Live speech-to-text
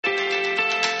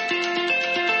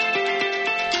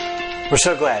We're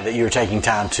so glad that you're taking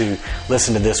time to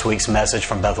listen to this week's message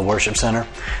from Bethel Worship Center.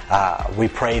 We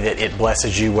pray that it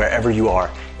blesses you wherever you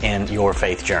are in your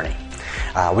faith journey.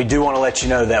 We do want to let you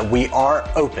know that we are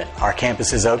open. Our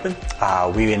campus is open.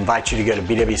 We invite you to go to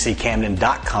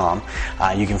bwccamden.com.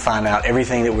 You can find out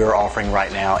everything that we're offering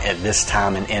right now at this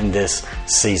time and in this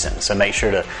season. So make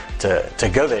sure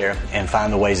to go there and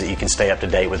find the ways that you can stay up to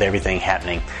date with everything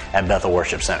happening at Bethel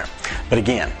Worship Center. But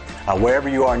again, wherever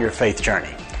you are in your faith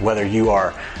journey, whether you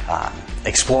are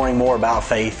exploring more about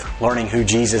faith, learning who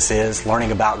Jesus is,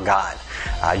 learning about God,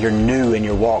 you're new in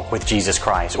your walk with Jesus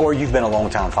Christ, or you've been a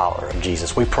long-time follower of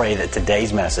Jesus, we pray that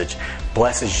today's message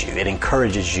blesses you, it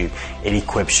encourages you, it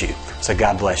equips you. So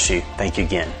God bless you. Thank you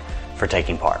again for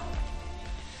taking part.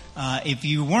 If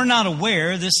you were not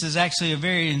aware, this is actually a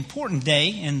very important day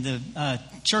in the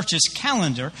church's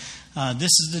calendar.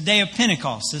 This is the day of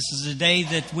Pentecost. This is the day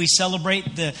that we celebrate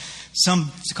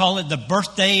some call it the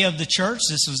birthday of the church.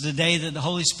 This was the day that the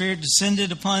Holy Spirit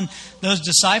descended upon those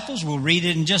disciples. We'll read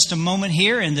it in just a moment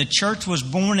here. And the church was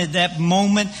born at that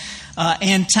moment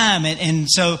in time. And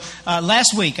so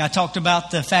last week I talked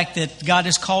about the fact that God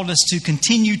has called us to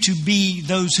continue to be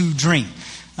those who dream.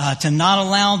 To not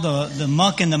allow the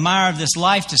muck and the mire of this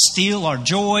life to steal our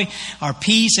joy, our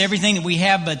peace, everything that we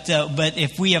have. But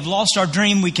if we have lost our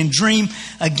dream, we can dream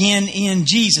again in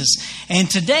Jesus. And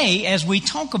today, as we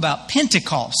talk about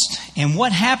Pentecost and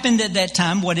what happened at that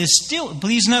time, what is still,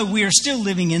 please know we are still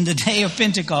living in the day of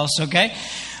Pentecost, okay?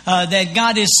 That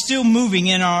God is still moving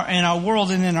in our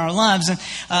world and in our lives.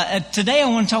 And today I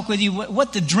want to talk with you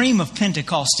what the dream of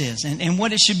Pentecost is and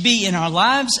what it should be in our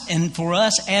lives and for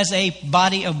us as a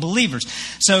body of believers.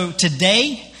 So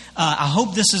today, I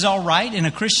hope this is all right. In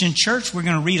a Christian church, we're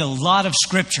going to read a lot of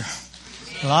Scripture.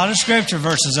 A lot of Scripture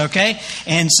verses, okay?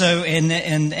 And so,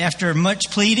 and after much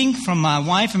pleading from my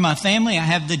wife and my family, I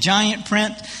have the giant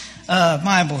print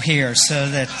Bible here so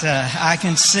that I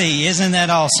can see. Isn't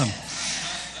that awesome?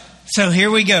 So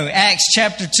here we go. Acts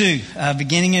chapter 2,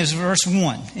 beginning as verse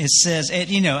 1. It says,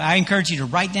 I encourage you to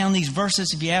write down these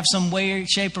verses if you have some way,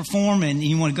 shape, or form, and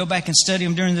you want to go back and study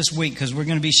them during this week, because we're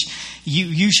going to be,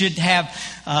 you should have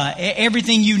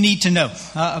everything you need to know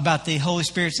about the Holy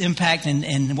Spirit's impact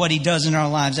and what He does in our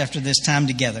lives after this time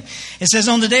together. It says,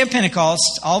 on the day of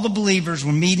Pentecost, all the believers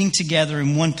were meeting together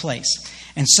in one place.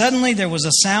 And suddenly there was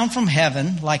a sound from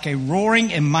heaven like a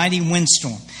roaring and mighty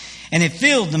windstorm. And it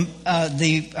filled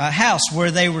the house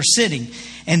where they were sitting.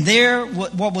 And there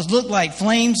what looked like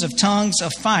flames of tongues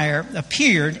of fire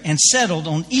appeared and settled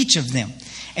on each of them.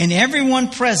 And everyone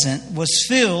present was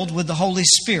filled with the Holy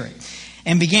Spirit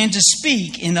and began to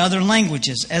speak in other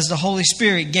languages as the Holy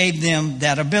Spirit gave them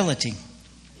that ability.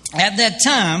 At that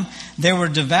time, there were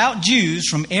devout Jews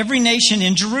from every nation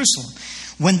in Jerusalem.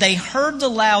 When they heard the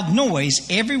loud noise,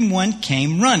 everyone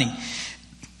came running.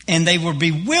 And they were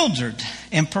bewildered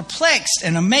and perplexed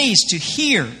and amazed to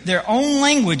hear their own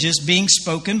languages being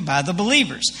spoken by the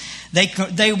believers.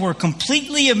 They were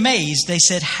completely amazed. They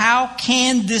said, "How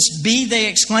can this be?" They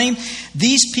exclaimed.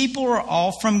 "These people are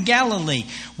all from Galilee."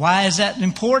 Why is that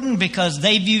important? Because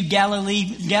they viewed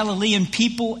Galilean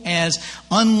people as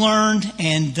unlearned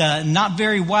and not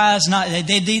very wise.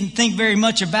 They didn't think very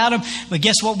much about them. But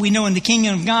guess what? We know in the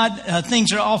kingdom of God,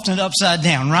 things are often upside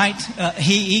down, right?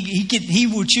 He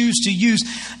will choose to use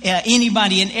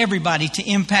anybody and everybody to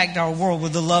impact our world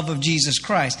with the love of Jesus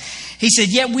Christ. He said,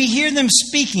 "Yet we hear them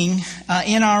speaking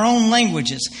in our own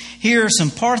languages. Here are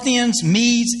some Parthians,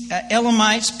 Medes,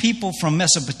 Elamites, people from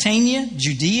Mesopotamia,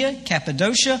 Judea,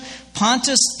 Cappadocia,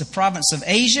 Pontus, the province of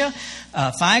Asia,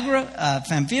 Phrygia,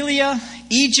 Pamphylia,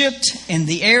 Egypt, and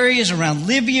the areas around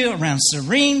Libya, around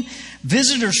Cyrene,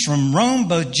 visitors from Rome,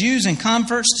 both Jews and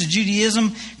converts to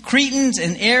Judaism, Cretans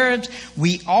and Arabs.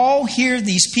 We all hear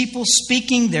these people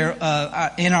speaking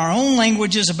in our own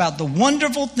languages about the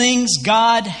wonderful things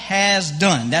God has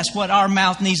done." That's what our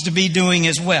mouth needs to be doing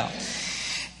as well.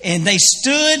 And they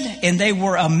stood and they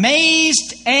were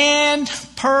amazed and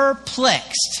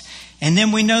perplexed. And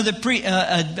then we know that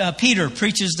Peter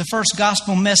preaches the first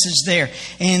gospel message there.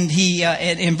 And he,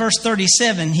 in verse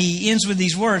 37, he ends with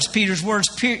these words. Peter's words,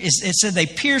 it said they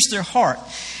pierced their heart.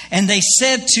 And they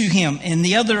said to him and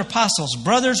the other apostles,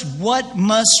 "Brothers, what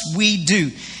must we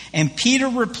do?" And Peter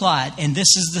replied, and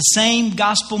this is the same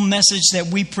gospel message that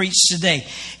we preach today.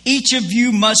 "Each of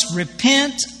you must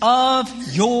repent of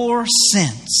your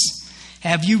sins."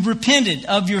 Have you repented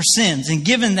of your sins and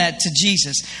given that to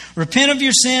Jesus? Repent of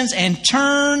your sins and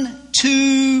turn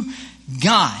to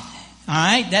God. All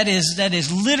right, that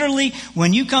is literally,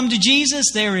 when you come to Jesus,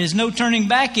 there is no turning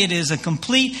back. It is a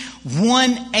complete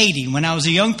 180. When I was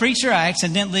a young preacher, I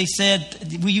accidentally said,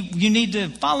 you need to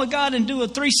follow God and do a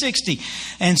 360.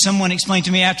 And someone explained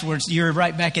to me afterwards, you're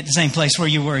right back at the same place where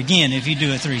you were again if you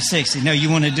do a 360. No, you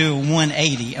want to do a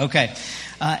 180. Okay.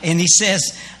 And he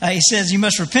says, you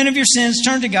must repent of your sins,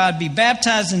 turn to God, be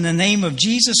baptized in the name of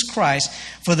Jesus Christ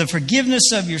for the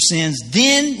forgiveness of your sins.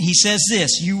 Then he says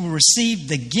this, you will receive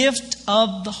the gift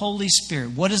of the Holy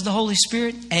Spirit. What is the Holy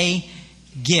Spirit? A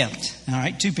gift. All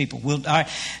right, two people. All right.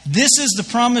 This is the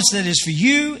promise that is for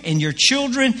you and your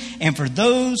children and for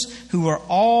those who are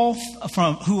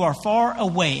who are far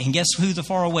away. And guess who the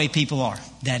far away people are?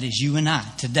 That is you and I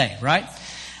today, right?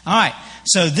 All right.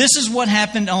 So this is what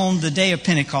happened on the day of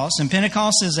Pentecost. And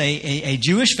Pentecost is a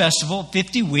Jewish festival,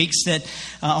 50 weeks, that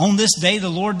on this day the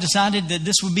Lord decided that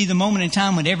this would be the moment in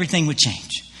time when everything would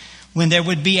change. When there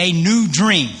would be a new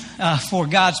dream for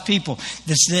God's people.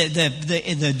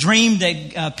 The dream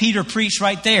that Peter preached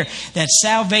right there, that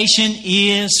salvation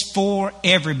is for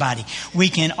everybody. We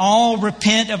can all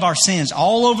repent of our sins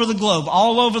all over the globe,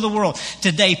 all over the world.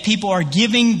 Today, people are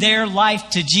giving their life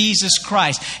to Jesus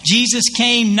Christ. Jesus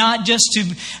came not just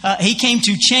He came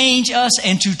to change us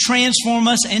and to transform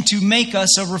us and to make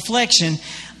us a reflection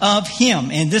of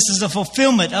Him. And this is a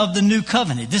fulfillment of the new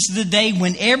covenant. This is the day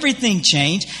when everything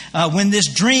changed, when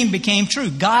this dream became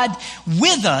true. God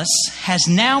with us has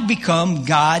now become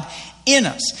God in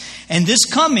us. And this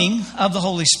coming of the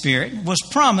Holy Spirit was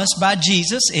promised by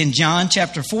Jesus in John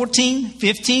chapter 14,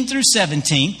 15 through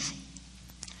 17.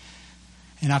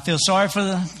 And I feel sorry for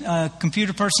the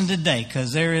computer person today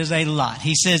because there is a lot.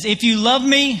 He says, if you love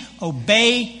me,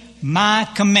 obey my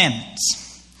commandments.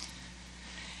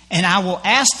 And I will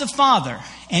ask the Father,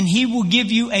 and He will give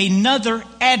you another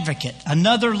advocate,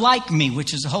 another like me,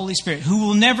 which is the Holy Spirit, who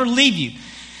will never leave you.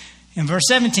 And verse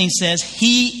 17 says,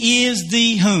 He is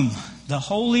the whom? The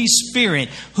Holy Spirit,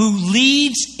 who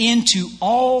leads into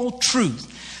all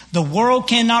truth. The world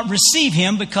cannot receive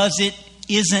Him because it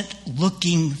isn't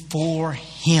looking for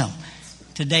Him.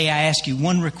 Today I ask you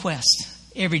one request.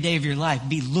 Every day of your life,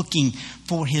 be looking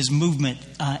for His movement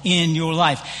in your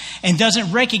life. And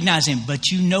doesn't recognize Him,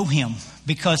 but you know Him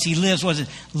because He lives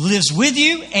with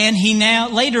you, and He now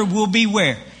later will be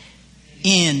where?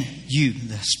 In you.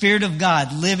 The Spirit of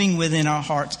God living within our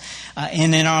hearts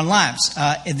and in our lives.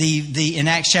 In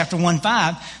Acts chapter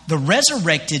 1:5, the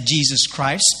resurrected Jesus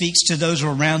Christ speaks to those who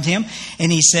are around Him,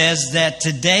 and He says that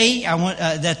today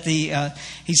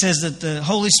He says that the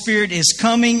Holy Spirit is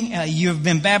coming. You have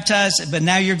been baptized, but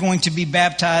now you're going to be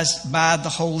baptized by the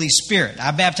Holy Spirit.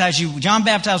 I baptize you. John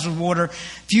baptized with water. A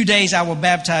few days I will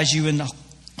baptize you in the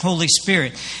Holy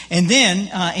Spirit. And then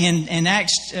in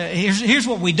Acts, here's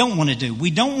what we don't want to do.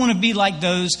 We don't want to be like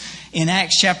those in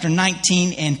Acts chapter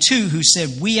 19 and 2 who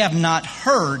said, we have not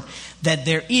heard that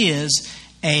there is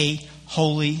a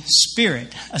Holy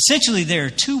Spirit. Essentially, there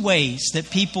are two ways that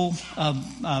people,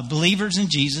 believers in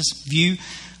Jesus, view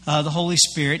the Holy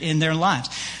Spirit in their lives.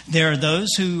 There are those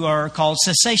who are called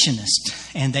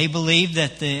cessationists, and they believe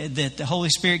that the Holy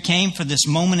Spirit came for this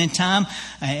moment in time,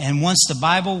 and once the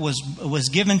Bible was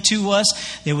given to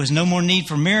us, there was no more need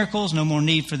for miracles, no more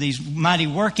need for these mighty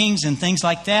workings and things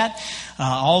like that.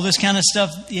 All this kind of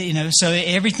stuff, so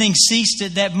everything ceased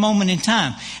at that moment in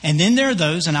time. And then there are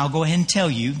those, and I'll go ahead and tell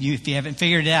you if you haven't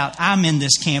figured it out, I'm in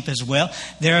this camp as well.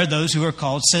 There are those who are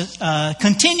called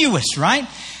continuous, right?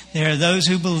 There are those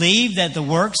who believe that the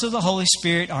works of the Holy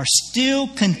Spirit are still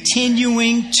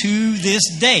continuing to this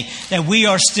day, that we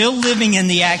are still living in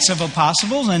the Acts of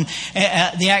Apostles and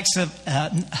the Acts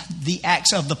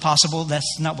of the Possible.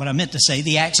 That's not what I meant to say,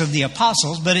 the Acts of the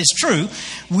Apostles, but it's true.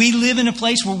 We live in a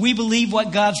place where we believe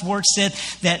what God's Word said,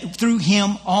 that through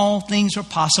Him all things are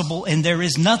possible, and there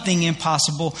is nothing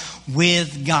impossible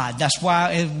with God. That's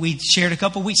why we shared a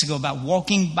couple weeks ago about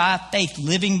walking by faith,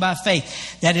 living by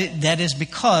faith. That is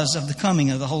because of the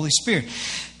coming of the Holy Spirit.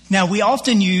 Now, we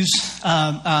often use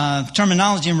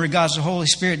terminology in regards to the Holy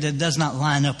Spirit that does not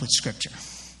line up with Scripture.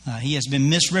 He has been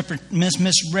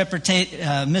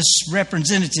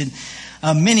misrepresented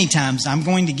many times. I'm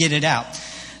going to get it out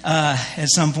at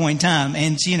some point in time.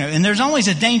 And there's always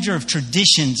a danger of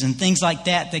traditions and things like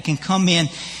that can come in.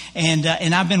 And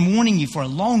I've been warning you for a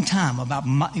long time about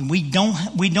we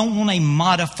don't want a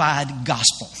modified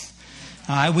gospel.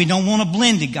 We don't want a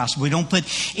blended gospel. We don't put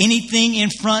anything in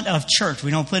front of church.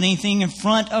 We don't put anything in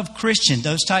front of Christian,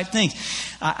 those type things.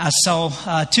 I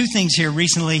saw two things here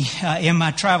recently in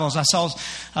my travels. I saw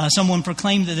someone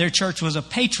proclaimed that their church was a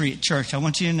patriot church. I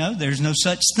want you to know there's no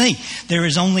such thing. There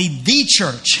is only the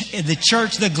church,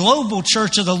 the global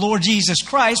church of the Lord Jesus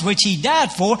Christ, which He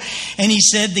died for. And He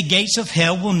said the gates of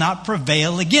hell will not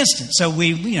prevail against it. So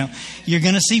you're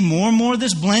going to see more and more of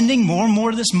this blending, more and more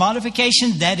of this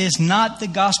modification. That is not the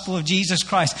gospel of Jesus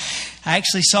Christ. I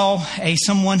actually saw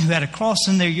someone who had a cross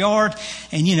in their yard,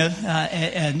 and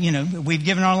we've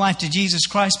given our life to Jesus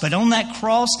Christ, but on that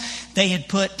cross they had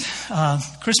put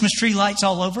Christmas tree lights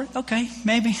all over it. Okay,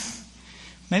 maybe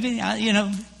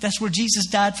that's where Jesus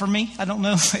died for me. I don't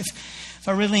know if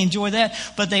I really enjoy that,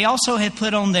 but they also had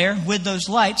put on there with those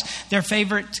lights their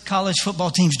favorite college football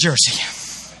team's jersey.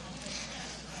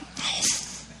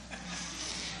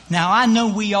 Now I know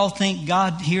we all think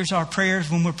God hears our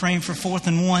prayers when we're praying for 4th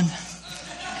and 1.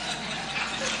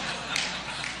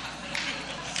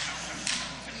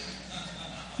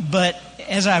 But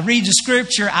as I read the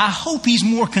scripture, I hope He's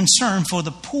more concerned for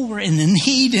the poor and the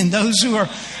need and those who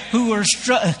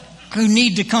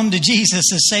need to come to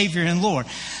Jesus as Savior and Lord.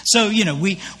 So,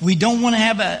 we don't want to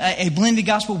have a blended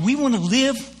gospel. We want to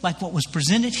live like what was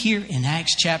presented here in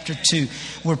Acts chapter 2,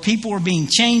 where people are being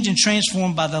changed and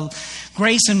transformed by the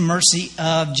grace and mercy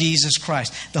of Jesus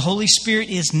Christ. The Holy Spirit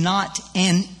is not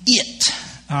an it.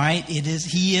 All right,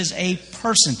 He is a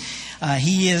person.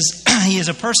 He is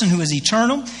a person who is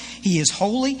eternal. He is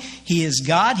holy. He is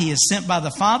God. He is sent by the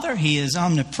Father. He is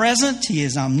omnipresent. He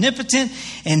is omnipotent,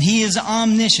 and He is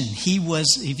omniscient. He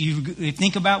was, if you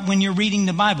think about when you're reading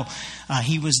the Bible,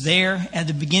 He was there at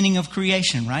the beginning of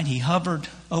creation, right? He hovered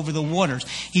over the waters.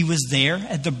 He was there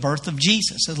at the birth of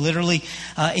Jesus, literally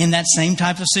in that same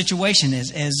type of situation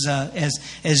as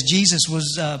Jesus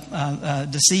was,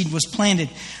 the seed was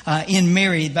planted in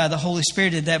Mary by the Holy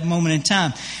Spirit at that moment in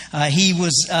time. He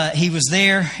was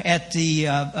there at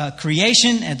the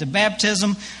creation, at the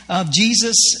baptism of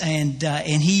Jesus, and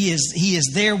He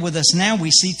is there with us now.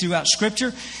 We see throughout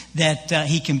Scripture that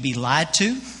He can be lied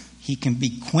to, He can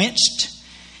be quenched.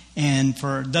 And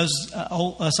for those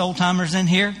us old timers in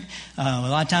here, a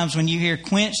lot of times when you hear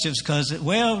quenched, it's because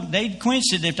they'd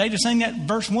quenched it if they'd have sang that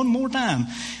verse one more time,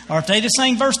 or if they'd have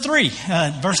sang verse 3.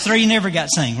 Verse 3 never got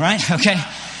sang, right? Okay.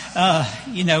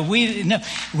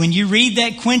 When you read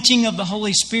that quenching of the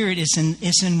Holy Spirit,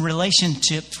 it's in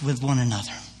relationship with one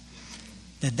another.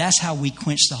 That's how we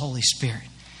quench the Holy Spirit.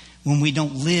 When we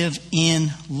don't live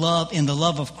in love, in the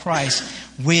love of Christ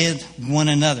with one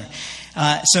another.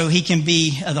 So He can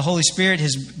be, the Holy Spirit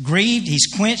has grieved, He's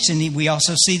quenched, and we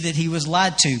also see that He was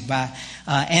lied to by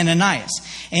Ananias.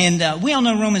 And we all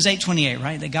know Romans 8:28,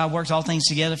 right? That God works all things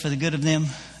together for the good of them.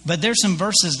 But there's some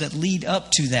verses that lead up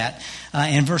to that.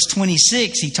 In verse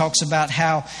 26, he talks about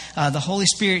how the Holy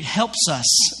Spirit helps us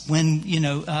when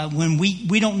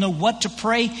we don't know what to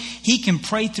pray. He can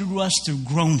pray through us through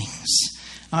groanings.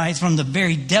 All right, from the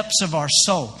very depths of our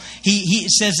soul. He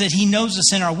says that He knows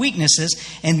us in our weaknesses.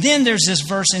 And then there's this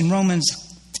verse in Romans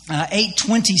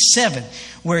 8:27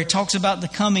 where it talks about the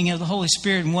coming of the Holy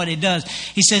Spirit and what it does.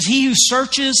 He says, He who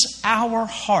searches our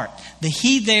heart. The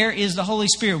He there is the Holy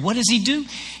Spirit. What does He do?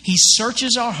 He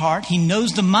searches our heart. He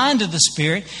knows the mind of the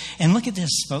Spirit. And look at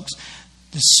this, folks.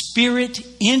 The Spirit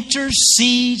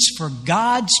intercedes for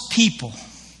God's people.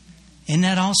 Isn't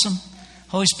that awesome?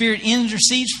 Holy Spirit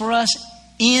intercedes for us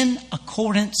in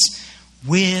accordance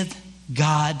with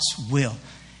God's will.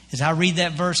 As I read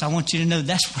that verse, I want you to know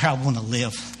that's where I want to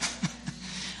live.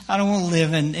 I don't want to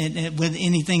live with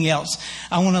anything else.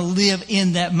 I want to live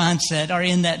in that mindset, or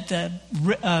in that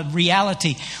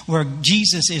reality where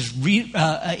Jesus is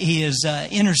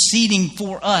interceding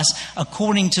for us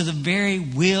according to the very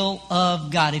will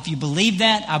of God. If you believe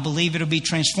that, I believe it'll be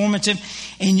transformative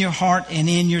in your heart and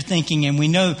in your thinking. And we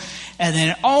know that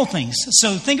in all things.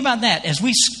 So think about that. As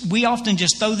we often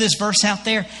just throw this verse out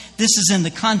there, this is in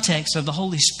the context of the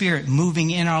Holy Spirit moving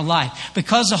in our life.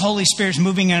 Because the Holy Spirit's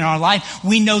moving in our life,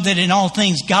 we know that in all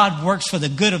things God works for the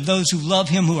good of those who love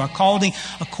Him, who are called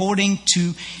according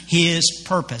to His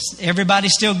purpose. Everybody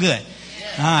still good?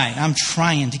 All right, I'm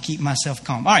trying to keep myself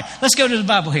calm. All right, let's go to the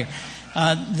Bible here.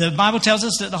 The Bible tells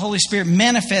us that the Holy Spirit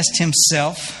manifests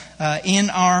Himself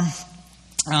in our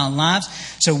lives.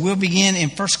 So we'll begin in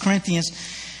 1 Corinthians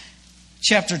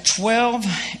chapter 12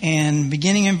 and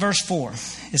beginning in verse 4.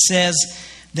 It says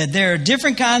that there are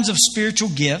different kinds of spiritual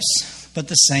gifts, but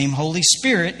the same Holy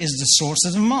Spirit is the source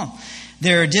of them all.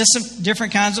 There are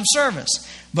different kinds of service,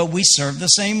 but we serve the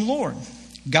same Lord.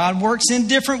 God works in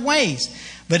different ways,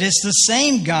 but it's the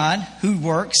same God who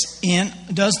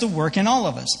does the work in all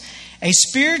of us. A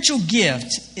spiritual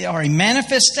gift or a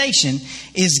manifestation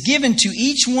is given to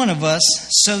each one of us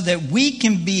so that we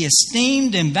can be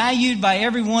esteemed and valued by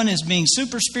everyone as being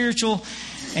super spiritual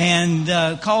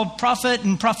and called prophet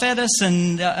and prophetess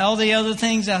and all the other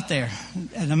things out there.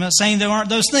 And I'm not saying there aren't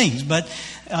those things, but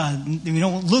we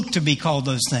don't look to be called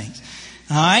those things.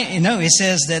 All right? It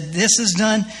says that this is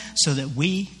done so that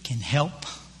we can help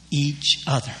each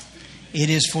other. It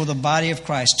is for the body of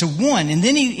Christ. To one, and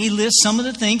then he lists some of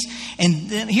the things, and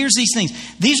then here's these things.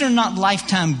 These are not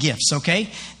lifetime gifts, okay?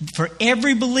 For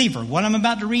every believer, what I'm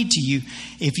about to read to you,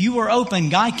 if you are open,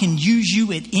 God can use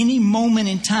you at any moment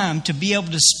in time to be able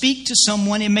to speak to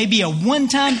someone. It may be a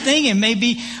one-time thing, it may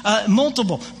be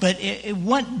multiple, but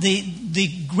what the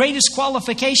greatest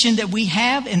qualification that we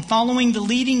have in following the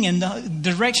leading and the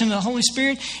direction of the Holy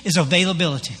Spirit is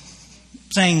availability.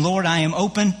 Saying, Lord, I am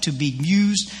open to be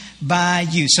used by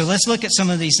you. So let's look at some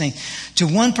of these things. To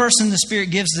one person, the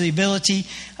Spirit gives the ability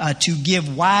to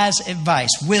give wise advice,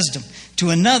 wisdom. To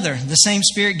another, the same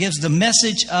Spirit gives the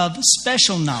message of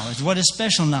special knowledge. What is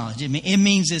special knowledge? It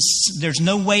means there's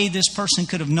no way this person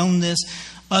could have known this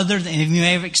other than, if you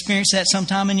may have experienced that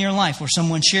sometime in your life where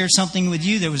someone shared something with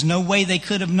you, there was no way they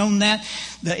could have known that.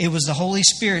 It was the Holy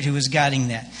Spirit who was guiding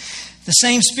that. The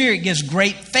same Spirit gives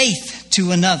great faith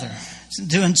to another.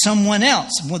 To someone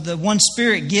else, the one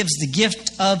Spirit gives the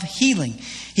gift of healing.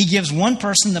 He gives one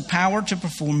person the power to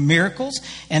perform miracles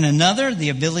and another the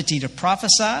ability to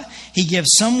prophesy. He gives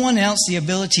someone else the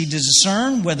ability to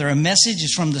discern whether a message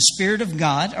is from the Spirit of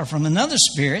God or from another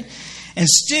spirit. And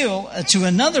still, to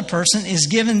another person is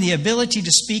given the ability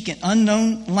to speak in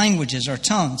unknown languages or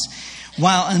tongues,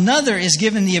 while another is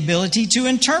given the ability to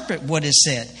interpret what is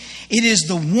said. It is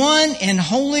the one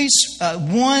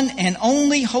and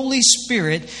only Holy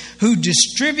Spirit who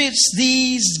distributes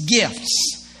these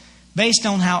gifts based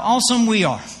on how awesome we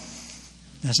are.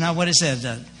 That's not what it says,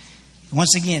 though.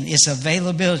 Once again, it's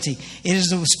availability. It is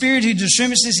the Spirit who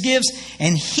distributes these gifts,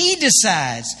 and He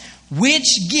decides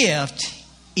which gift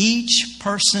each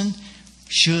person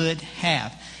should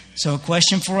have. So a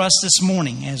question for us this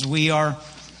morning as we are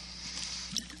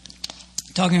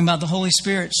talking about the Holy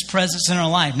Spirit's presence in our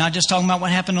life, not just talking about what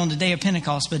happened on the day of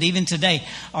Pentecost, but even today,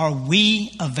 are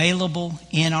we available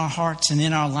in our hearts and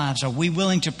in our lives? Are we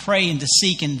willing to pray and to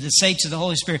seek and to say to the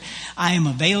Holy Spirit, I am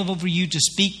available for you to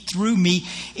speak through me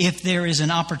if there is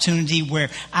an opportunity where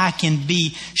I can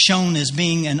be shown as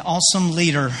being an awesome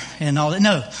leader and all that?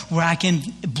 No, where I can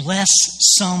bless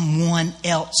someone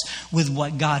else with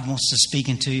what God wants to speak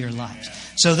into your lives.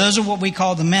 So those are what we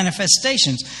call the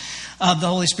manifestations of the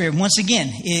Holy Spirit. Once again,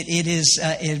 it is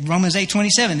Romans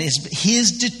 8:27 is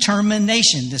His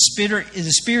determination. The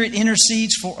Spirit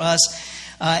intercedes for us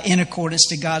in accordance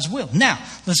to God's will. Now,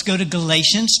 let's go to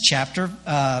Galatians chapter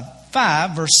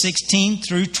 5, verse 16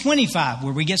 through 25,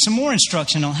 where we get some more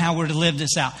instruction on how we're to live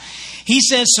this out. He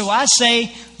says, so I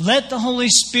say, let the Holy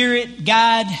Spirit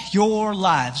guide your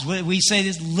lives. We say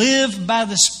this, live by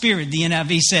the Spirit, the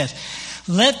NIV says.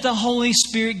 Let the Holy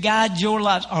Spirit guide your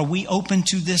lives. Are we open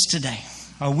to this today?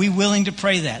 Are we willing to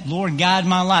pray that? Lord, guide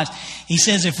my lives. He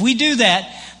says if we do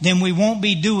that, then we won't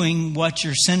be doing what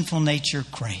your sinful nature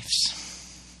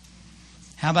craves.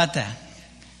 How about that?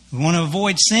 We want to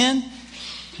avoid sin.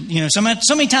 So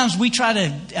many times we try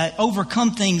to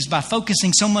overcome things by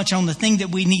focusing so much on the thing that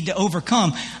we need to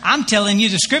overcome. I'm telling you,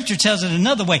 the Scripture tells it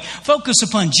another way. Focus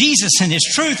upon Jesus and His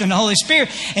truth and the Holy Spirit,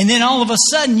 and then all of a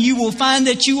sudden you will find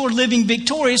that you are living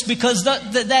victorious because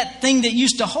that thing that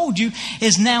used to hold you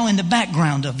is now in the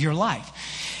background of your life.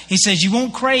 He says you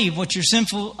won't crave what your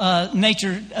sinful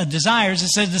nature desires. It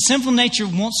says the sinful nature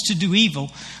wants to do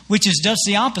evil, which is just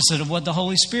the opposite of what the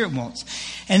Holy Spirit wants.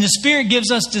 And the Spirit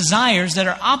gives us desires that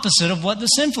are opposite of what the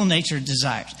sinful nature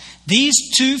desires. These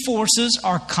two forces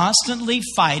are constantly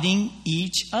fighting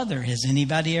each other. Has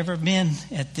anybody ever been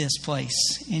at this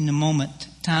place in the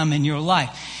time in your life?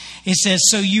 It says,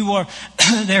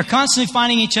 they're constantly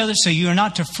fighting each other, so you are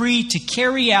not free to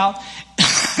carry out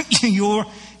your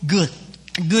good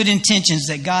intentions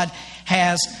that God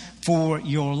has for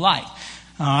your life.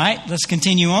 All right, let's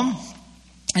continue on.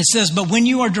 It says, but when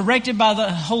you are directed by the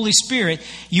Holy Spirit,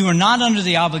 you are not under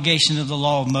the obligation of the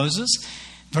law of Moses.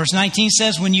 Verse 19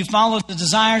 says, when you follow the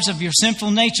desires of your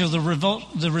sinful nature, the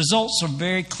results are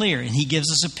very clear. And he gives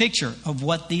us a picture of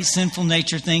what these sinful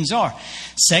nature things are.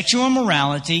 Sexual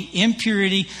immorality,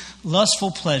 impurity,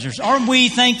 lustful pleasures. Aren't we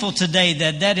thankful today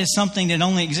that is something that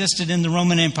only existed in the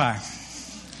Roman Empire?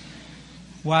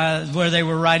 Where they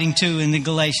were writing to in the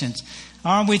Galatians.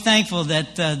 Aren't we thankful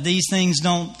that these things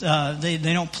don't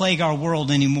plague our world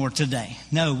anymore today?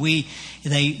 No,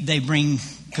 they bring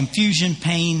confusion,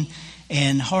 pain,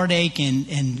 and heartache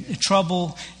and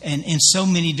trouble and in so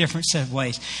many different set of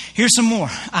ways. Here's some more.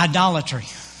 Idolatry,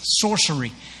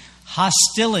 sorcery,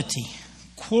 hostility,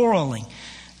 quarreling,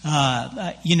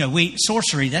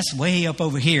 sorcery, that's way up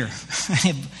over here.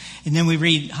 And then we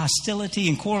read hostility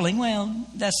and quarreling. Well,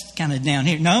 that's kind of down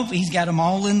here. No, he's got them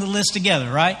all in the list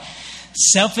together, right?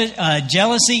 Selfish,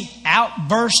 jealousy,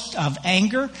 outburst of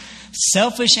anger,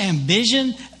 selfish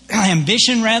ambition,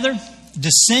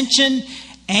 dissension,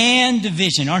 and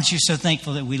division. Aren't you so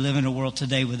thankful that we live in a world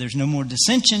today where there's no more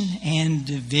dissension and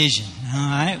division? All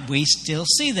right, we still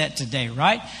see that today,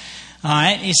 right? All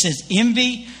right, it says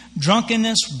envy,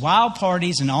 drunkenness, wild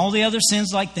parties, and all the other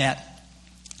sins like that.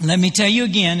 Let me tell you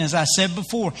again, as I said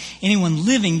before, anyone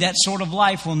living that sort of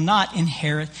life will not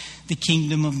inherit the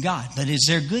kingdom of God. But is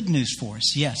there good news for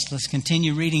us? Yes, let's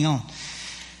continue reading on.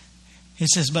 It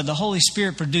says, but the Holy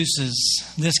Spirit produces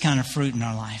this kind of fruit in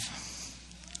our life.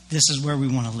 This is where we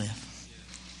want to live.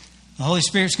 The Holy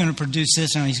Spirit's going to produce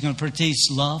this, and He's going to produce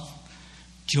love,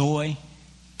 joy,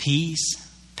 peace,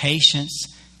 patience,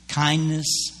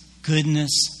 kindness,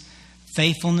 goodness,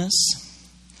 faithfulness,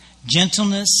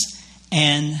 gentleness,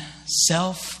 and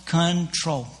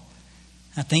self-control.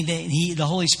 I think that the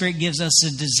Holy Spirit gives us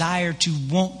a desire to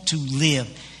want to live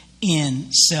in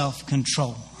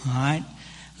self-control. All right?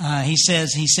 He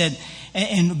said,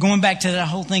 and going back to that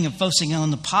whole thing of focusing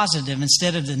on the positive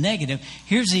instead of the negative,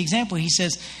 here's the example. He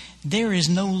says, there is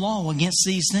no law against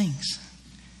these things.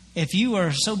 If you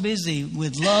are so busy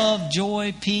with love,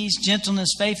 joy, peace, gentleness,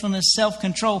 faithfulness,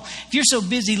 self-control, if you're so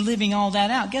busy living all that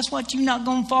out, guess what? You're not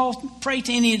going to fall prey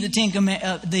to any of the 10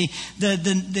 commandments.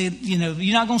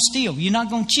 You're not going to steal. You're not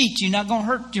going to cheat. You're not going to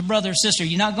hurt your brother or sister.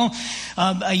 You're not going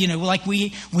to, like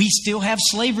we still have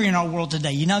slavery in our world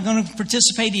today. You're not going to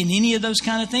participate in any of those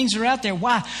kind of things that are out there.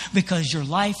 Why? Because your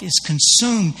life is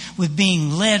consumed with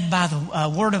being led by the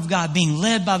Word of God, being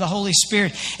led by the Holy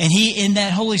Spirit, and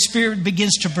that Holy Spirit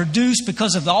begins to produce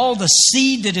because of all the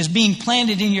seed that is being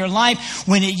planted in your life.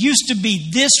 When it used to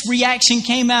be this reaction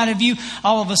came out of you,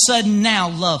 all of a sudden now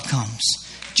love comes,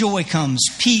 joy comes,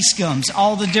 peace comes,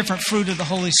 all the different fruit of the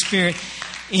Holy Spirit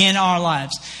in our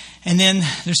lives. And then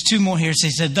there's two more here. He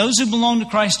said, those who belong to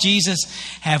Christ Jesus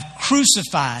have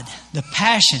crucified the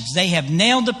passions. They have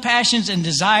nailed the passions and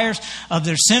desires of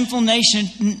their sinful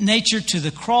nature to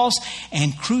the cross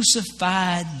and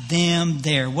crucified them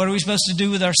there. What are we supposed to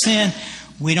do with our sin?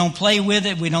 We don't play with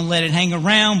it. We don't let it hang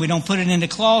around. We don't put it in the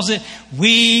closet.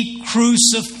 We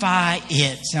crucify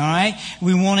it. All right?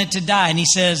 We want it to die. And he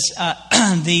says,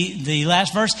 the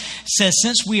last verse says,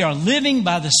 since we are living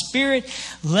by the Spirit,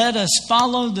 let us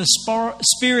follow the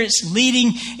Spirit's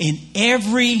leading in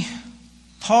every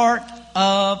part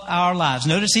of our lives.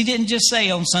 Notice he didn't just say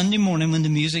on Sunday morning when the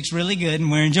music's really good and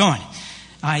we're enjoying it.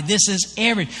 All right, this is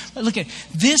look at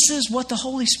this is what the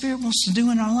Holy Spirit wants to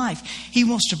do in our life. He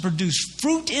wants to produce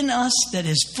fruit in us that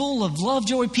is full of love,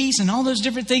 joy, peace, and all those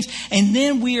different things. And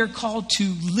then we are called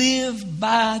to live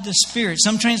by the Spirit.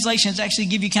 Some translations actually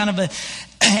give you kind of a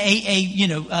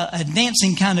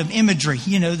dancing kind of imagery,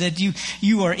 that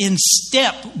you are in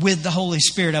step with the Holy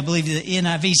Spirit. I believe the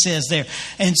NIV says there.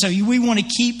 And so we want to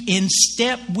keep in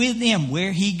step with Him.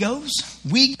 Where He goes,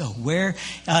 we go. Where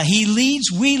He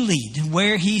leads, we lead.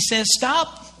 Where He says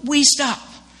stop, we stop.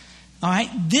 All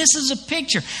right, this is a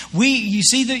picture. You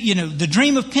see the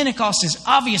dream of Pentecost is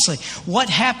obviously what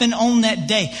happened on that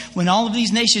day when all of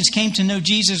these nations came to know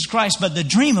Jesus Christ. But the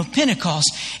dream of Pentecost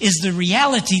is the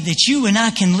reality that you and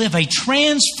I can live a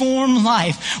transformed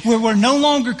life where we're no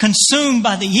longer consumed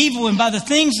by the evil and by the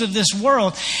things of this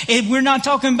world. We're not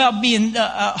talking about being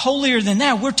holier than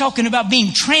that. We're talking about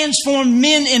being transformed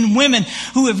men and women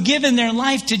who have given their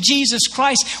life to Jesus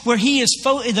Christ, where He is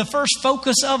the first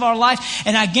focus of our life.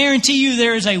 And I guarantee you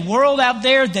there is a world out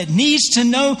there that needs to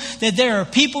know that there are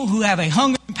people who have a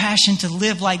hunger and passion to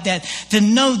live like that, to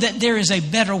know that there is a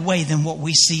better way than what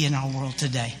we see in our world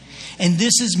today. And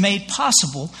this is made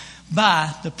possible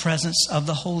by the presence of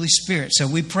the Holy Spirit. So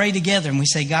we pray together and we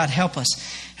say, God, help us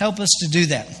to do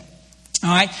that. All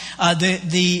right.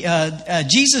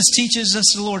 Jesus teaches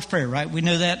us the Lord's Prayer, right? We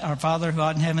know that. Our Father who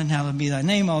art in heaven, hallowed be thy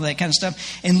name, all that kind of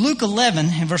stuff. In Luke 11,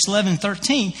 in verse 11 and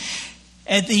 13,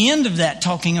 at the end of that,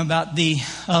 talking about the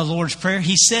Lord's Prayer,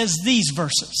 he says these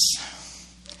verses.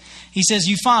 He says,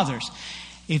 you fathers,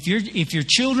 if your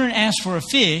children ask for a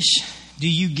fish, do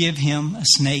you give him a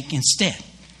snake instead?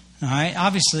 All right.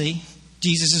 Obviously,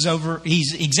 Jesus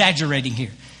he's exaggerating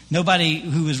here. Nobody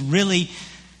who is really,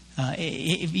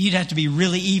 you'd have to be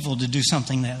really evil to do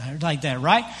something like that,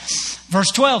 right?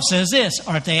 Verse 12 says this,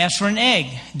 or if they ask for an egg,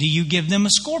 do you give them a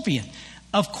scorpion?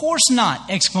 Of course not!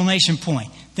 Exclamation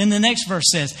point. Then the next verse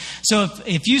says, so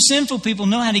if you sinful people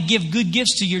know how to give good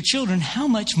gifts to your children, how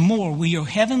much more will your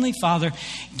heavenly Father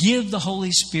give the Holy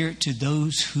Spirit to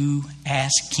those who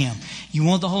ask Him? You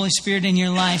want the Holy Spirit in your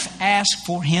life? Ask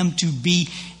for Him to be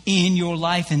in your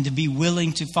life and to be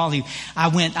willing to follow you.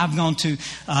 I've gone to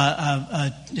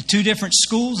 2 different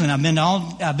schools, and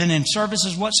I've been in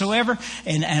services whatsoever.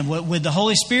 And with the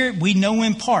Holy Spirit, we know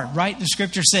in part, right? The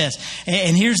Scripture says.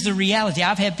 And here's the reality.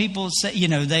 I've had people say,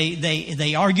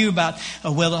 they argue about,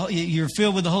 you're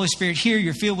filled with the Holy Spirit here,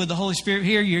 you're filled with the Holy Spirit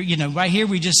here. Right here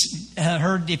we just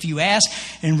heard if you ask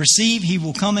and receive, He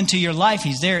will come into your life.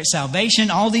 He's there at salvation.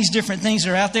 All these different things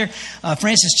are out there.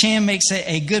 Francis Chan makes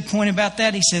a good point about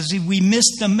that. He says we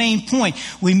missed the main point.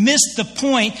 We missed the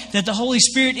point that the Holy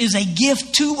Spirit is a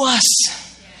gift to us,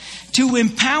 to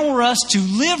empower us to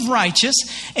live righteous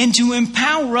and to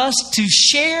empower us to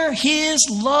share His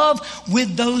love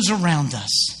with those around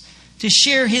us, to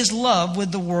share His love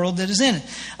with the world that is in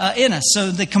us. So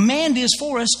the command is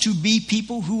for us to be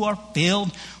people who are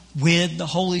filled with the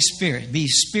Holy Spirit, be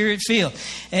Spirit-filled.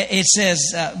 It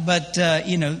says,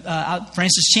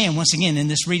 Francis Chan, once again, in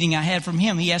this reading I had from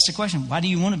him, he asked the question, why do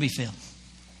you want to be filled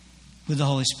with the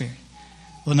Holy Spirit?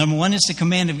 Well, number one, it's the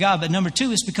command of God, but number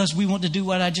two, it's because we want to do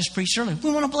what I just preached earlier.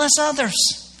 We want to bless others.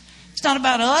 It's not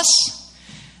about us.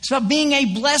 It's about being a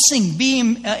blessing,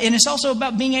 and it's also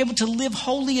about being able to live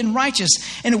holy and righteous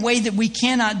in a way that we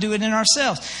cannot do it in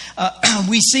ourselves.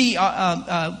 We see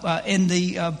in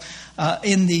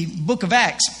the book of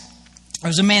Acts, there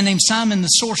was a man named Simon the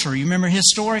sorcerer. You remember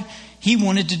his story? He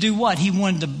wanted to do what? He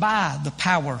wanted to buy the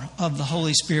power of the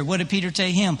Holy Spirit. What did Peter tell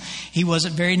him? He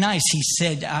wasn't very nice. He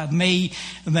said, may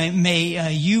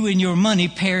you and your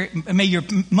money may your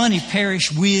money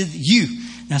perish with you.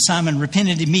 Now Simon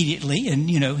repented immediately, and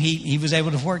he was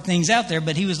able to work things out there,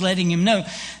 but he was letting him know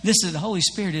the Holy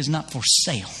Spirit is not for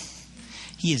sale.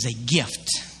 He is a gift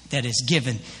that is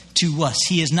given to us.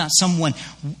 He is not someone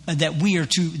that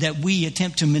we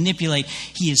attempt to manipulate.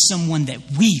 He is someone that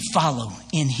we follow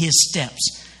in His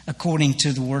steps according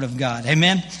to the Word of God.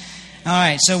 Amen. All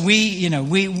right, so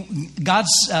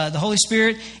God's the Holy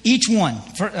Spirit, each one.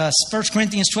 1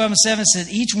 Corinthians 12:7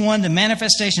 says, each one, the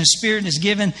manifestation of Spirit is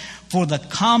given for the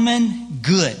common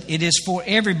good. It is for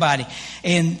everybody,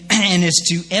 and it's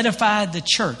to edify the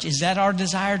church. Is that our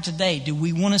desire today? Do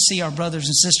we want to see our brothers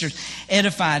and sisters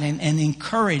edified and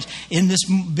encouraged? In this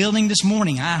building this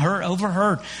morning, I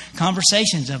overheard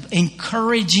conversations of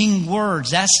encouraging words.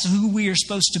 That's who we are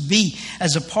supposed to be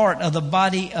as a part of the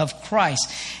body of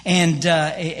Christ. And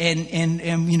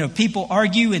people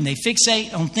argue and they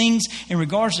fixate on things in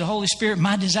regards to the Holy Spirit.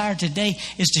 My desire today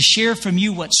is to share from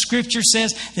you what Scripture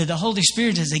says, that the Holy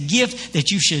Spirit is a gift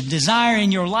that you should desire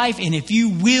in your life. And if you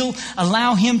will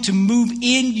allow Him to move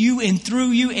in you and through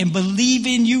you and believe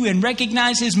in you and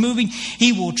recognize His moving,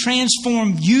 He will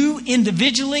transform you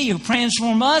individually. He'll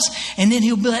transform us, and then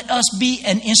He'll let us be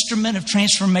an instrument of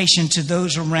transformation to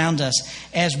those around us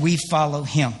as we follow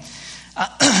Him.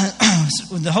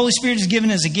 The Holy Spirit is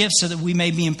given as a gift so that we may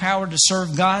be empowered to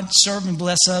serve God, serve and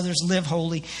bless others, live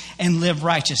holy, and live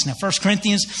righteous. Now, 1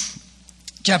 Corinthians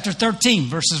chapter 13,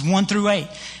 verses 1 through 8. It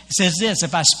says this,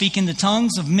 if I speak in the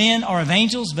tongues of men or of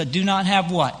angels, but do not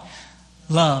have what?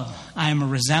 Love. I am a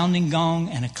resounding gong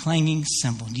and a clanging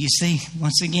cymbal. Do you see?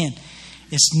 Once again,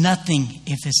 it's nothing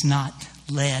if it's not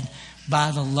led by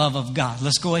the love of God.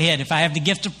 Let's go ahead. If I have the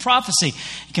gift of prophecy,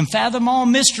 you can fathom all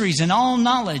mysteries and all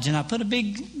knowledge. And I put a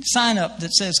big sign up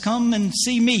that says, come and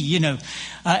see me.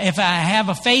 If I have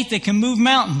a faith that can move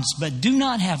mountains, but do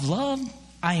not have love,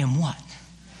 I am what?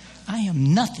 I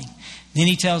am nothing. Then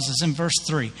he tells us in verse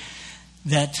 3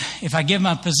 that if I give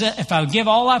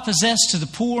all I possess to the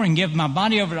poor and give my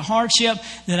body over to hardship,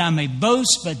 that I may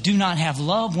boast but do not have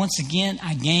love, once again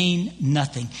I gain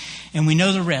nothing. And we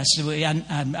know the rest.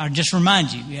 I just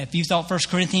remind you, if you thought 1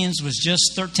 Corinthians was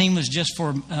just 13 was just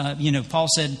for, Paul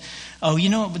said, oh, you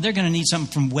know what, but they're going to need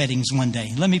something from weddings one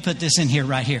day. Let me put this in here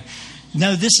right here.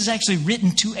 No, this is actually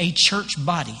written to a church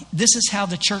body. This is how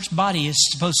the church body is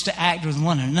supposed to act with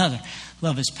one another.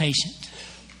 Love is patient.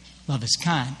 Love is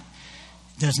kind.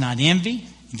 It does not envy.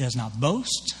 It does not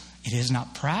boast. It is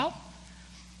not proud.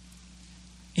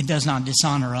 It does not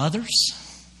dishonor others.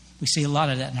 We see a lot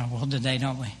of that in our world today,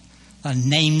 don't we? A lot of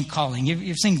name calling.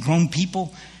 You've seen grown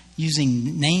people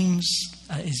using names.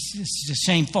 It's just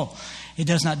shameful. It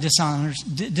does not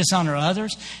dishonor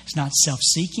others. It's not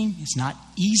self-seeking. It's not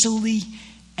easily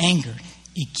angered.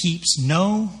 It keeps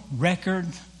no record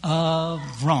of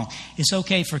wrong. It's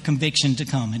okay for conviction to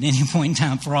come at any point in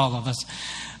time for all of us.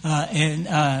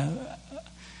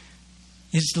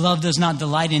 Its love does not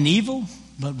delight in evil,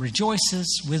 but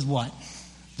rejoices with what?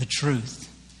 The truth.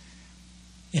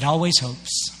 It always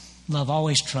hopes. Love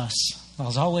always trusts.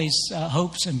 Love always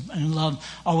hopes, and love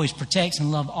always protects,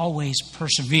 and love always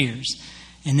perseveres.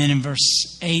 And then in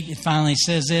verse 8, it finally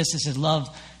says this. It says, love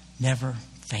never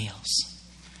fails.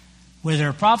 Where there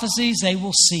are prophecies, they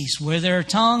will cease. Where there are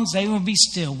tongues, they will be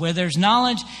still. Where there's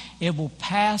knowledge, it will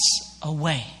pass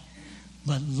away.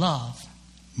 But love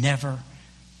never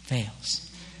fails.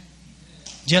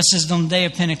 Just as on the day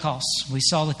of Pentecost, we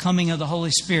saw the coming of the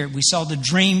Holy Spirit. We saw the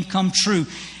dream come true,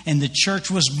 and the church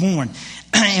was born.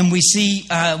 And we see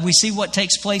what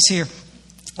takes place here.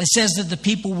 It says that the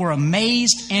people were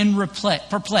amazed and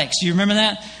perplexed. Do you remember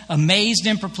that? Amazed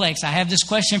and perplexed. I have this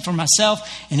question for myself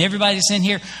and everybody that's in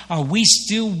here. Are we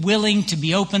still willing to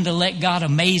be open to let God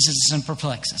amaze us and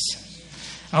perplex us?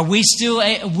 Are we still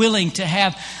willing to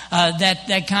have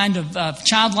that kind of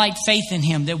childlike faith in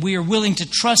Him, that we are willing to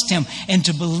trust Him and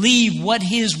to believe what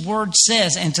His Word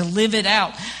says and to live it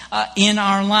out in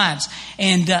our lives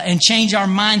and change our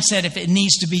mindset if it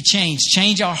needs to be changed,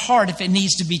 change our heart if it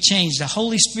needs to be changed? The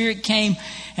Holy Spirit came.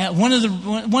 One of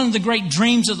the great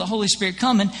dreams of the Holy Spirit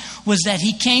coming was that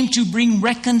He came to bring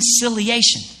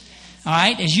reconciliation. All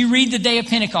right, as you read the day of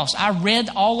Pentecost, I read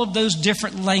all of those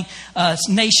different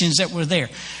nations that were there.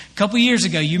 A couple years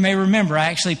ago, you may remember, I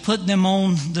actually put them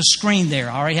on the screen there.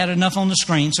 I already had enough on the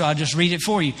screen, so I'll just read it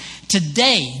for you.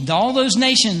 Today, all those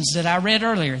nations that I read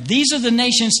earlier, these are the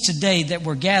nations today that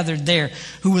were gathered there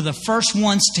who were the first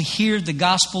ones to hear the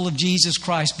gospel of Jesus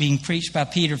Christ being preached by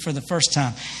Peter for the first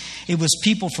time. It was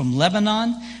people from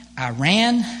Lebanon,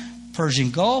 Iran,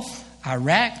 Persian Gulf,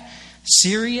 Iraq,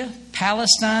 Syria,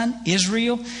 Palestine,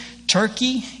 Israel,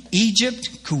 Turkey,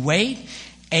 Egypt, Kuwait,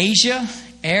 Asia,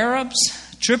 Arabs,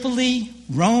 Tripoli,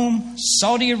 Rome,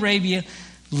 Saudi Arabia,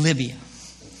 Libya.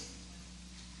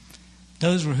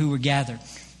 Those were who were gathered.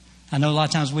 I know a lot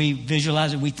of times we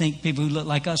visualize it, we think people who look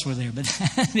like us were there, but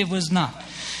it was not.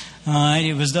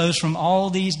 It was those from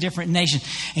all these different nations.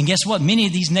 And guess what? Many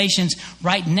of these nations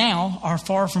right now are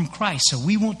far from Christ. So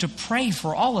we want to pray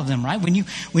for all of them, right? When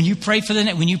you pray for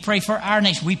when you pray for our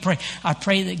nation, we pray. I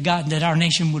pray that God, that our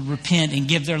nation would repent and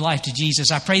give their life to Jesus.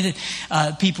 I pray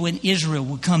that people in Israel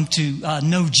will come to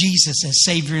know Jesus as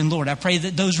Savior and Lord. I pray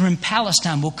that those who are in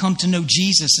Palestine will come to know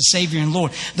Jesus as Savior and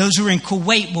Lord. Those who are in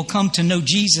Kuwait will come to know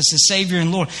Jesus as Savior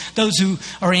and Lord. Those who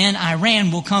are in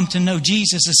Iran will come to know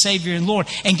Jesus as Savior and Lord.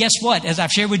 And guess what? As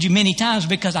I've shared with you many times,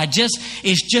 because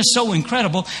it's just so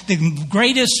incredible. The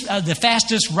greatest, the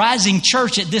fastest rising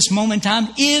church at this moment in time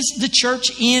is the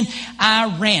church in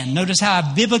Iran. Notice how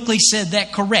I biblically said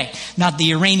that correct. Not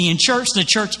the Iranian church, the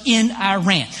church in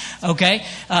Iran. Okay?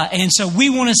 And so we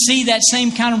want to see that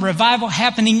same kind of revival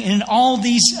happening in all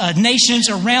these nations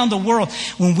around the world.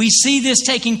 When we see this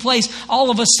taking place,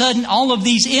 all of a sudden, all of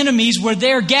these enemies were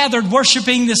there gathered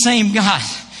worshiping the same God.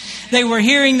 They were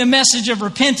hearing the message of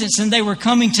repentance, and they were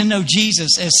coming to know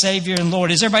Jesus as Savior and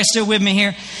Lord. Is everybody still with me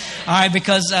here? All right,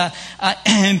 because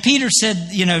and Peter said,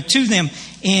 to them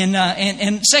in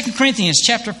 2 Corinthians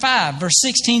chapter 5, verse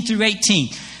 16 through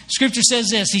 18. Scripture says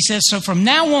this. He says, so from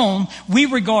now on, we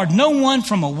regard no one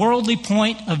from a worldly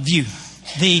point of view.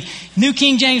 The New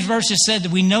King James Version said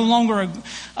that we no longer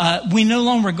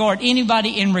regard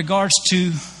anybody in regards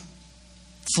to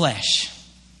flesh.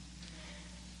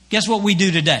 Guess what we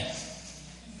do today?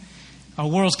 Our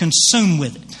world's consumed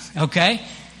with it, okay?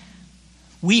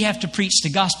 We have to preach the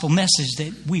gospel message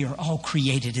that we are all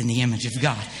created in the image of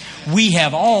God. We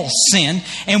have all sinned,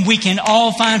 and we can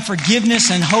all find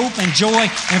forgiveness and hope and joy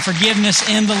and forgiveness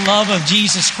in the love of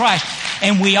Jesus Christ.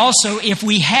 And we also, if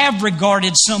we have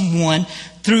regarded someone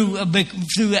through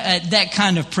that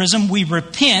kind of prism, we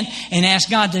repent and ask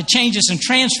God to change us and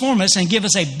transform us and give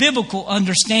us a biblical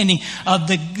understanding of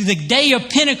the day of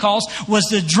Pentecost was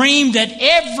the dream that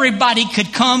everybody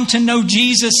could come to know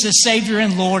Jesus as Savior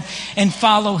and Lord and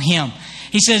follow Him.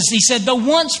 He said, though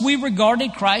once we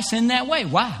regarded Christ in that way.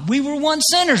 Why? We were once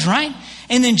sinners, right?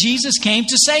 And then Jesus came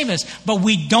to save us. But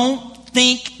we don't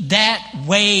think that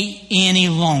way any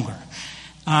longer.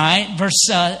 All right, verse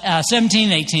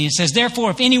 17 and 18, it says, therefore,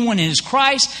 if anyone is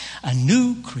Christ, a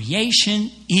new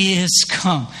creation is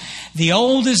come. The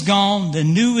old is gone, the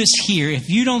new is here.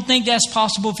 If you don't think that's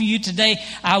possible for you today,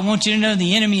 I want you to know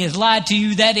the enemy has lied to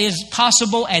you. That is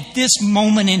possible at this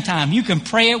moment in time. You can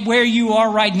pray it where you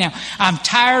are right now. I'm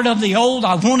tired of the old.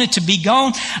 I want it to be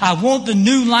gone. I want the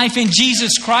new life in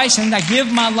Jesus Christ, and I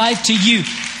give my life to you.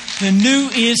 The new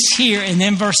is here. And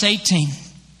then verse 18.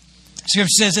 Scripture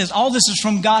says this, all this is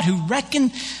from God who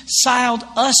reconciled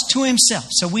us to Himself.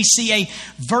 So we see a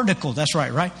vertical, that's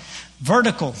right?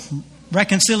 Vertical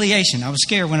reconciliation. I was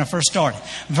scared when I first started.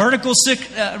 Vertical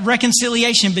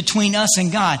reconciliation between us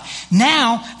and God.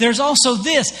 Now, there's also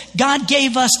this. God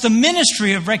gave us the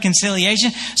ministry of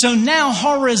reconciliation. So now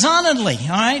horizontally, all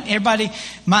right? Everybody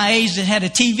my age that had a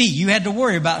TV, you had to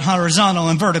worry about horizontal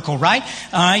and vertical, right?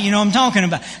 You know what I'm talking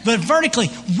about. But vertically,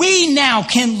 we now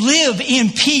can live in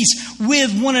peace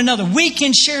with one another. We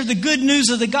can share the good news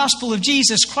of the gospel of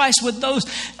Jesus Christ with those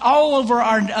all over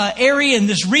our area in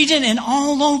this region and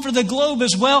all over the globe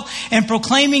as well, and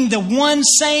proclaiming the one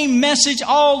same message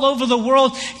all over the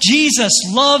world. Jesus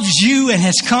loves you and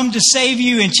has come to save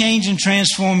you and change and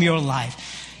transform your life.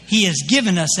 He has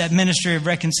given us that ministry of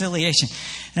reconciliation.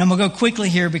 And I'm going to go quickly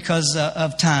here because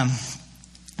of time.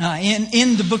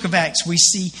 In the book of Acts, we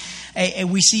see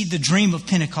the dream of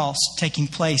Pentecost taking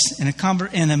place in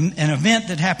an event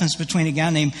that happens between a guy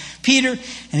named Peter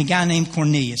and a guy named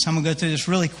Cornelius. I'm going to go through this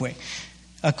really quick.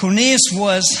 Cornelius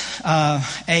was a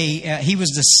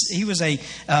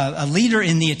leader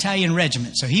in the Italian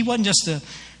regiment, so he wasn't just a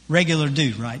regular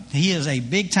dude, right? He is a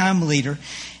big time leader,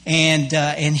 and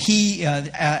he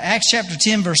Acts chapter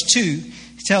 10 verse 2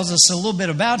 tells us a little bit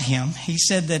about him. He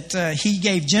said that he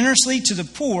gave generously to the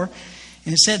poor,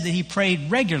 and it said that he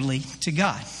prayed regularly to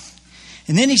God.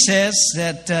 And then he says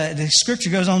that the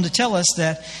scripture goes on to tell us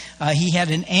that he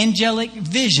had an angelic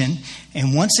vision.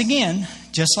 And once again,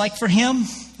 just like for him,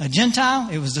 a Gentile,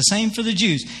 it was the same for the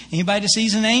Jews. Anybody that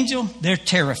sees an angel, they're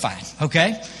terrified,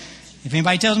 okay? If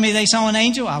anybody tells me they saw an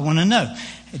angel, I want to know.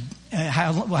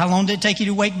 How long did it take you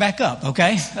to wake back up,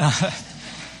 okay?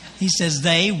 He says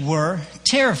they were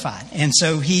terrified. And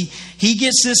so he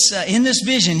gets this, in this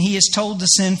vision, he is told to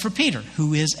send for Peter,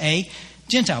 who is a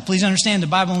Gentile. Please understand the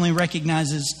Bible only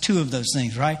recognizes two of those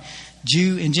things, right?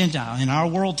 Jew and Gentile. In our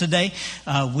world today,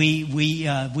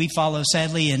 we follow,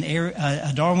 sadly,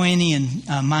 a Darwinian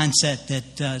mindset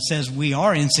that says we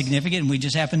are insignificant and we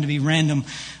just happen to be random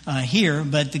here.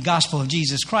 But the gospel of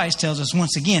Jesus Christ tells us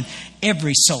once again,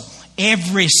 every soul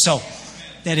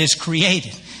that is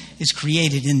created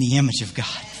in the image of God.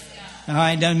 All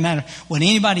right, doesn't matter what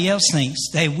anybody else thinks.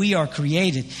 We are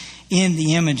created in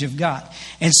the image of God.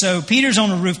 And so Peter's on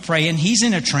the roof praying. He's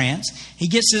in a trance. He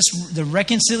gets the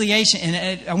reconciliation.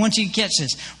 And I want you to catch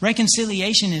this.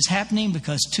 Reconciliation is happening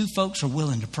because two folks are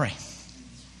willing to pray.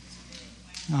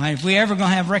 All right, if we're ever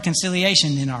going to have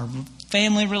reconciliation in our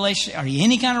family relationship or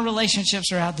any kind of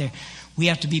relationships are out there, we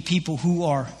have to be people who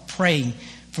are praying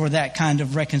for that kind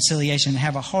of reconciliation and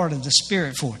have a heart of the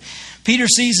Spirit for it. Peter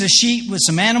sees a sheet with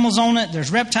some animals on it. There's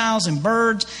reptiles and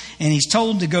birds, and he's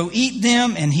told to go eat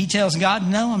them. And he tells God,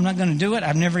 no, I'm not going to do it.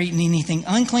 I've never eaten anything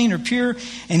unclean or pure.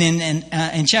 And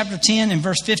in chapter 10 and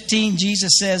verse 15,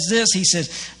 Jesus says this. He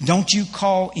says, don't you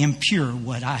call impure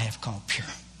what I have called pure.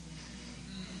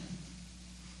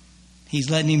 He's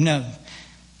letting him know,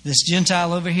 this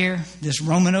Gentile over here, this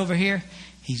Roman over here,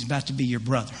 he's about to be your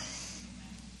brother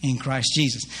in Christ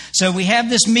Jesus. So we have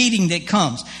this meeting that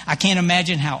comes. I can't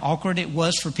imagine how awkward it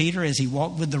was for Peter as he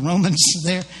walked with the Romans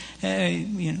there. Hey,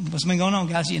 what's been going on,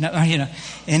 guys?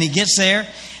 And he gets there,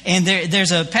 and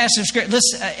there's a passage of scripture.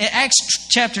 Acts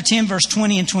chapter 10, verse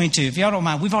 20 and 22. If y'all don't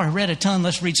mind, we've already read a ton.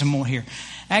 Let's read some more here.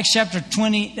 Acts chapter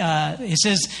 20, it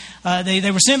says,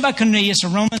 they were sent by Cornelius, a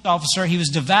Roman officer. He was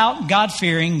devout,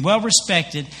 God-fearing,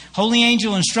 well-respected. Holy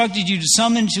angel instructed you to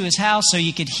summon to his house so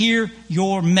you could hear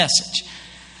your message.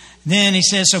 Then he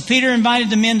says, so Peter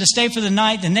invited the men to stay for the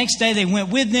night. The next day they went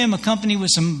with them, accompanied with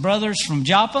some brothers from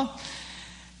Joppa.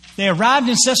 They arrived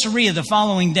in Caesarea the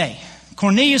following day.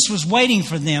 Cornelius was waiting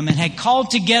for them and had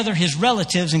called together his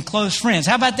relatives and close friends.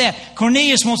 How about that?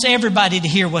 Cornelius wants everybody to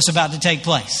hear what's about to take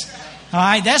place. All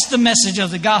right, that's the message of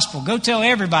the gospel. Go tell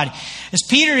everybody. As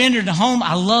Peter entered the home,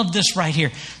 I love this right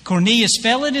here. Cornelius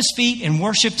fell at his feet and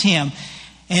worshiped him.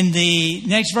 And the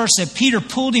next verse said, Peter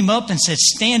pulled him up and said,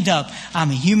 stand up.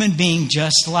 I'm a human being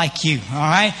just like you. All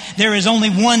right. There is only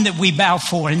one that we bow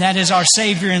for, and that is our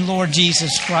Savior and Lord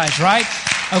Jesus Christ. Right.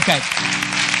 Okay.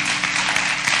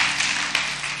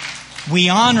 We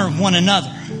honor one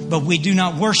another, but we do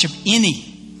not worship any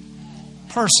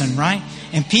person. Right.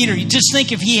 And Peter, you just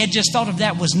think if he had just thought of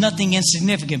that was nothing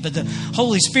insignificant, but the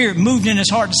Holy Spirit moved in his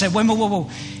heart to say, whoa.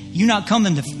 You're not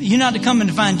coming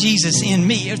to find Jesus in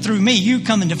me or through me. You're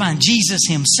coming to find Jesus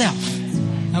himself.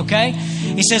 Okay?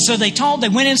 He says, so they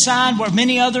went inside where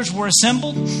many others were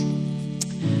assembled.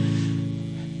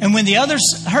 And when the others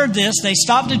heard this, they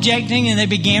stopped objecting and they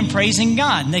began praising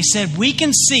God. And they said, we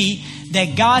can see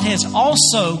that God has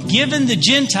also given the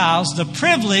Gentiles the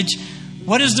privilege.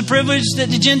 What is the privilege that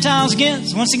the Gentiles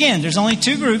get? Once again, there's only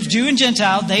two groups, Jew and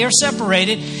Gentile. They are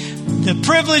separated. The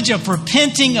privilege of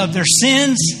repenting of their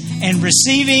sins and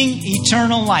receiving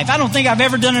eternal life. I don't think I've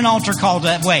ever done an altar call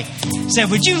that way. Said,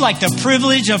 would you like the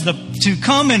privilege to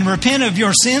come and repent of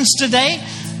your sins today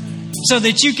so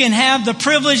that you can have the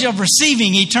privilege of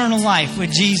receiving eternal life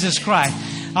with Jesus Christ?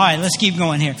 All right, let's keep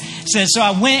going here. It says, so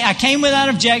I came without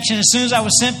objection as soon as I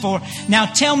was sent for. Now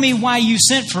tell me why you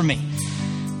sent for me.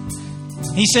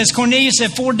 He says, Cornelius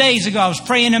said, 4 days ago I was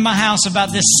praying in my house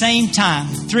about this same time.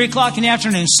 3 o'clock in the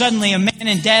afternoon, suddenly a man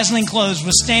in dazzling clothes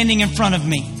was standing in front of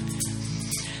me.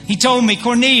 He told me,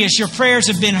 Cornelius, your prayers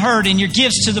have been heard and your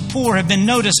gifts to the poor have been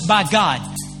noticed by God.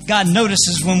 God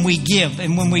notices when we give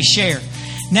and when we share.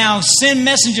 Now send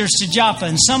messengers to Joppa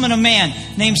and summon a man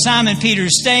named Simon Peter,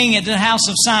 who's staying at the house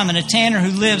of Simon, a tanner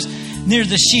who lives near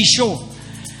the seashore.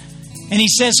 And he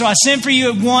says, so I sent for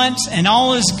you at once, and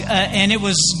and it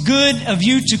was good of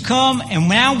you to come. And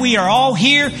now we are all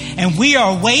here, and we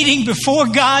are waiting before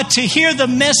God to hear the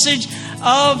message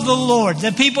of the Lord.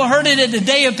 The people heard it at the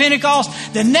day of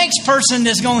Pentecost. The next person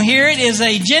that's going to hear it is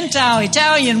a Gentile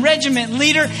Italian regiment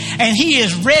leader, and he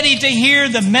is ready to hear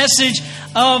the message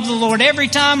of the Lord. Every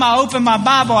time I open my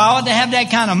Bible, I ought to have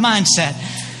that kind of mindset.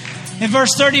 And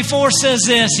verse 34 says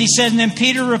this. He said, and then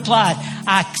Peter replied,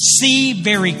 I see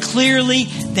very clearly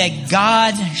that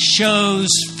God shows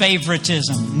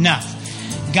favoritism. No,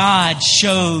 God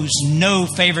shows no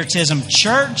favoritism.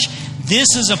 Church, this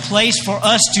is a place for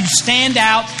us to stand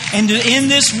out and in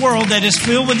this world that is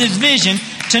filled with His vision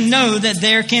to know that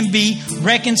there can be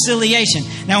reconciliation.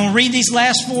 Now, we'll read these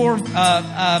last four. We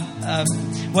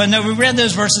read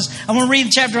those verses. I want to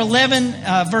read chapter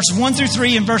 11, verse 1 through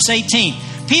 3 and verse 18.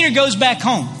 Peter goes back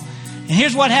home. And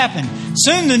here's what happened.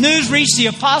 Soon the news reached the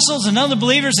apostles and other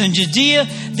believers in Judea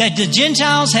that the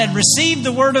Gentiles had received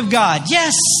the word of God.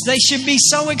 Yes, they should be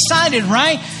so excited,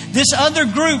 right? This other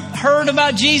group heard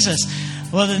about Jesus.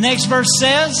 Well, the next verse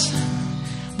says,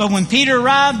 but when Peter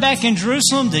arrived back in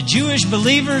Jerusalem, the Jewish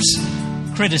believers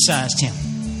criticized him.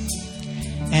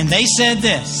 And they said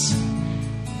this,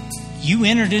 you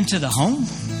entered into the home?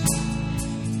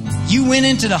 You went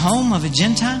into the home of a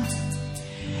Gentile?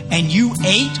 And you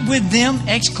ate with them,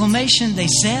 exclamation, they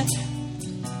said.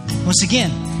 Once again,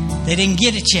 they didn't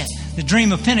get it yet. The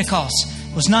dream of Pentecost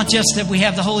was not just that we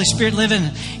have the Holy Spirit living.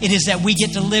 It is that we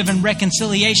get to live in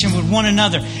reconciliation with one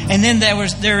another. And then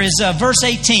there is verse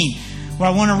 18, where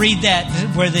I want to read that,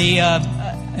 where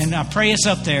and I pray it's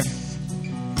up there.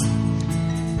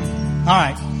 All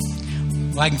right.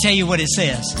 Well, I can tell you what it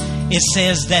says. It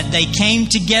says that they came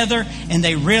together and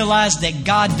they realized that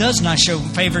God does not show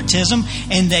favoritism,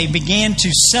 and they began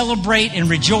to celebrate and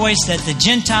rejoice that the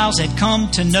Gentiles had come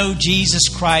to know Jesus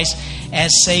Christ as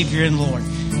Savior and Lord.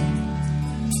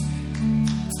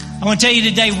 I want to tell you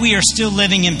today, we are still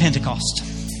living in Pentecost.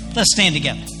 Let's stand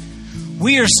together.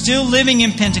 We are still living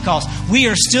in Pentecost. We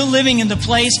are still living in the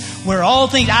place where all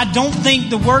things, I don't think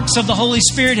the works of the Holy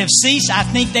Spirit have ceased. I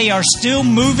think they are still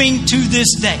moving to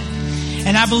this day.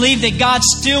 And I believe that God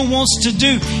still wants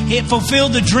to fulfill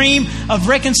the dream of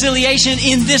reconciliation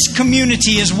in this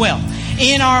community as well,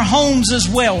 in our homes as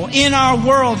well, in our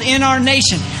world, in our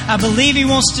nation. I believe He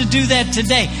wants to do that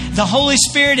today. The Holy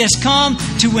Spirit has come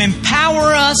to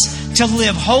empower us to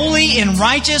live holy and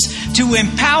righteous, to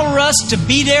empower us to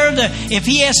be there. If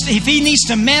He needs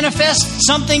to manifest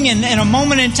something in a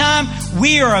moment in time,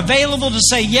 we are available to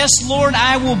say, yes, Lord,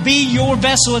 I will be your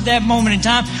vessel at that moment in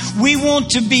time. We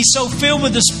want to be so filled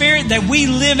with the Spirit that we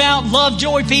live out love,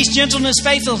 joy, peace, gentleness,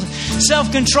 faithfulness,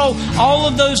 self-control, all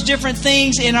of those different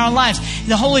things in our lives.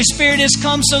 The Holy Spirit has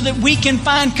come so that we can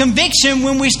find conviction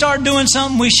when we start doing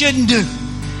something we shouldn't do.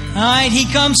 All right, He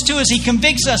comes to us. He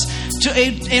convicts us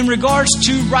in regards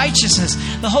to righteousness.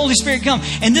 The Holy Spirit comes.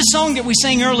 And this song that we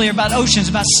sang earlier about oceans,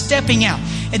 about stepping out.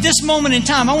 At this moment in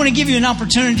time, I want to give you an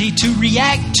opportunity to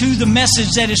react to the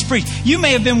message that is preached. You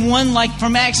may have been one like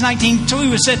from Acts 19:2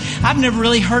 who said, I've never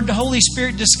really heard the Holy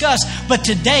Spirit discussed. But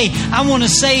today, I want to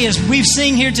say, as we've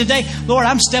seen here today, Lord,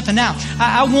 I'm stepping out.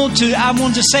 I want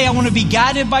to say I want to be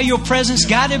guided by your presence,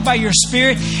 guided by your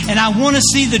Spirit. And I want to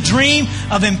see the dream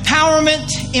of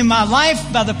empowerment in my life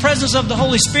by the presence of the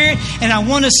Holy Spirit. And I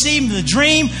want to see the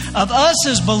dream of us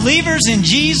as believers in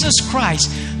Jesus Christ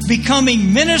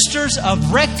becoming ministers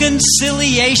of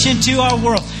reconciliation to our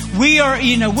world. We're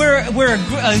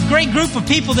a great group of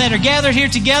people that are gathered here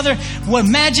together. Well,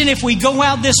 imagine if we go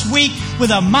out this week with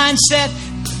a mindset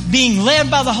being led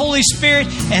by the Holy Spirit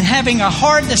and having a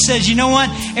heart that says, you know what?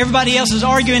 Everybody else is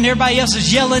arguing, everybody else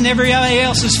is yelling, everybody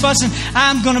else is fussing.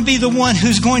 I'm going to be the one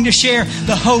who's going to share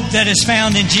the hope that is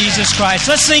found in Jesus Christ.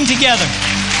 Let's sing together.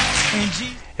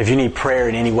 If you need prayer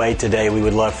in any way today, we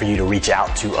would love for you to reach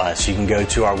out to us. You can go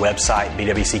to our website,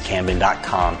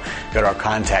 bwccamden.com, go to our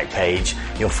contact page.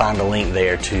 You'll find a link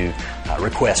there to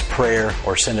request prayer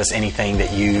or send us anything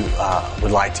that you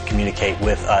would like to communicate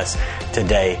with us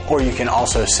today. Or you can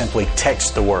also simply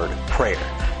text the word prayer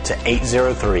to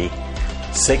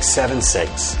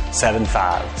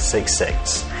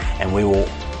 803-676-7566, and we will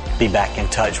be back in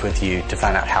touch with you to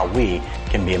find out how we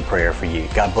can be in prayer for you.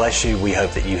 God bless you. We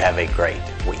hope that you have a great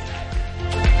week.